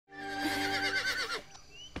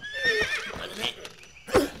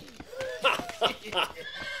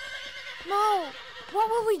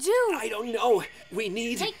will we do? I don't know. We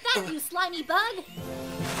need... Take that, you slimy bug!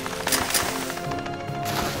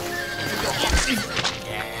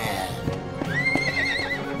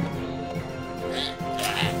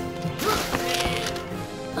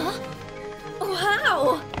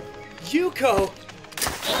 Wow! Yuko!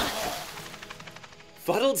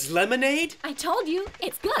 Fuddled's lemonade? I told you,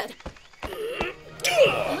 it's good.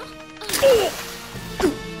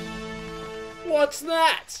 What's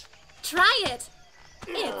that? Try it.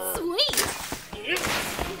 It's sweet.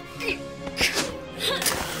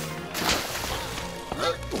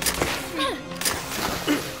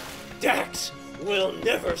 Dax will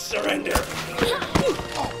never surrender.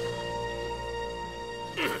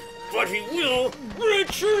 But he will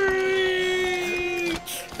retreat!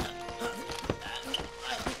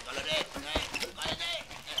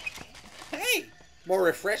 Hey, more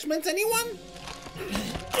refreshments, anyone?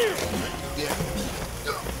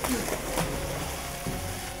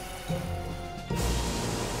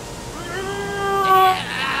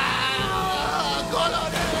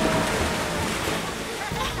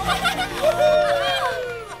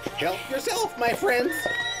 Help yourself, my friends.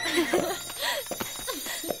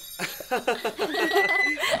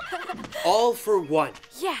 All for one.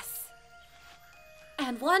 Yes.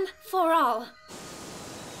 And one for all.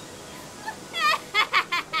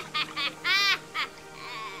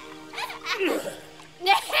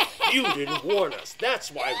 You didn't warn us.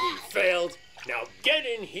 That's why we failed. Now get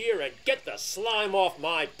in here and get the slime off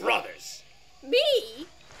my brothers. Me?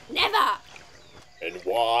 Never. And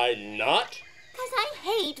why not? 'Cause I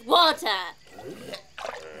hate water.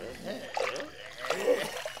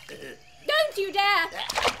 Don't you dare!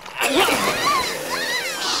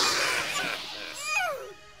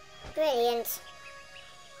 Brilliant.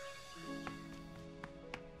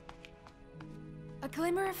 A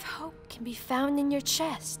glimmer of hope can be found in your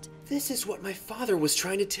chest. This is what my father was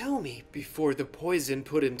trying to tell me before the poison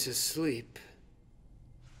put him to sleep.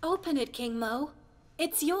 Open it, King Mo.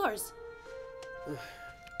 It's yours.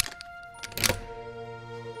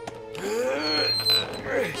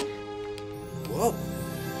 Whoa,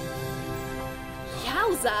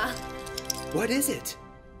 Yowza! what is it?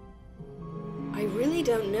 I really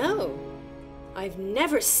don't know. I've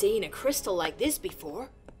never seen a crystal like this before.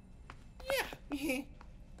 Yeah.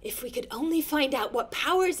 If we could only find out what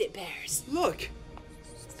powers it bears. Look.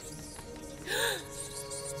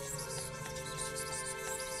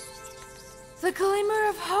 The glimmer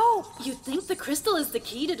of hope. You think the crystal is the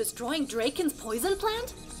key to destroying Draken's poison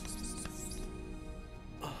plant?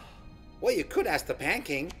 Well, you could ask the Pan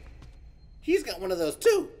King. He's got one of those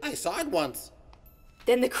too. I saw it once.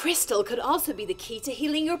 Then the crystal could also be the key to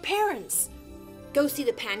healing your parents. Go see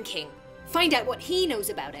the Pan King. Find out what he knows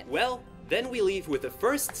about it. Well, then we leave with the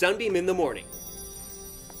first sunbeam in the morning.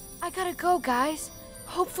 I gotta go, guys.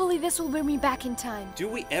 Hopefully this will bring me back in time. Do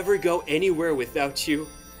we ever go anywhere without you?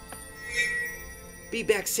 Be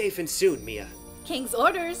back safe and soon, Mia. King's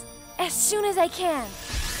orders. As soon as I can.